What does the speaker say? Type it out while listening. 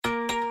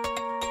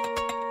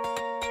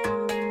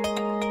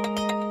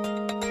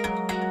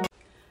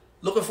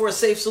Looking for a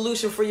safe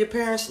solution for your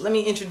parents? Let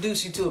me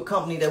introduce you to a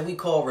company that we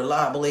call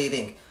Reliable Aid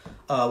Inc.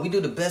 We do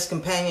the best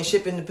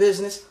companionship in the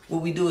business.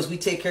 What we do is we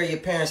take care of your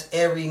parents'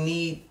 every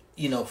need,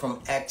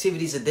 from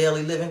activities of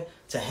daily living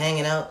to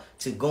hanging out,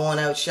 to going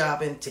out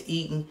shopping, to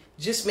eating.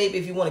 Just maybe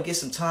if you want to get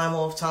some time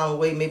off, time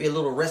away, maybe a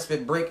little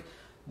respite break,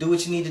 do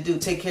what you need to do.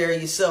 Take care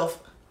of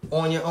yourself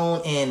on your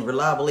own, and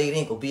Reliable Aid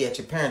Inc. will be at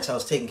your parents'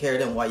 house taking care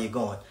of them while you're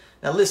gone.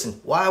 Now listen,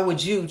 why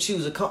would you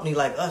choose a company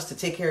like us to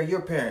take care of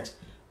your parents?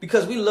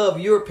 Because we love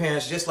your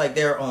parents just like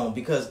they're our own,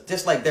 because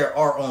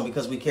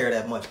we care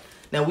that much.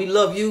 Now, we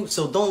love you,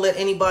 so don't let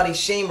anybody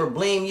shame or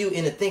blame you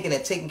into thinking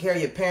that taking care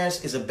of your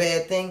parents is a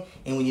bad thing.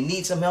 And when you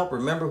need some help,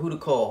 remember who to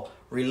call.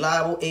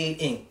 Reliable Aid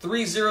Inc.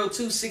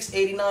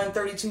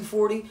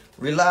 302-689-3240.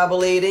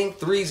 Reliable Aid Inc.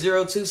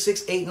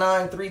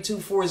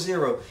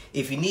 302-689-3240.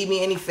 If you need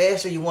me any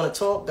faster, you want to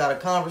talk, got a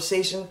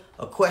conversation,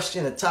 a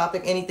question, a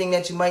topic, anything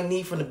that you might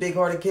need from the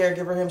big-hearted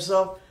caregiver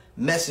himself,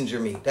 messenger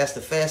me. That's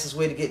the fastest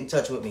way to get in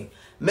touch with me.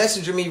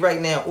 Messenger me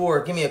right now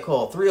or give me a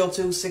call,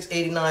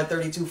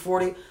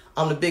 302-689-3240.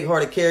 I'm the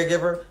big-hearted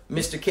caregiver,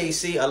 Mr.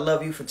 KC. I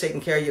love you for taking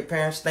care of your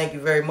parents. Thank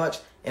you very much,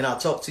 and I'll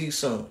talk to you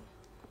soon.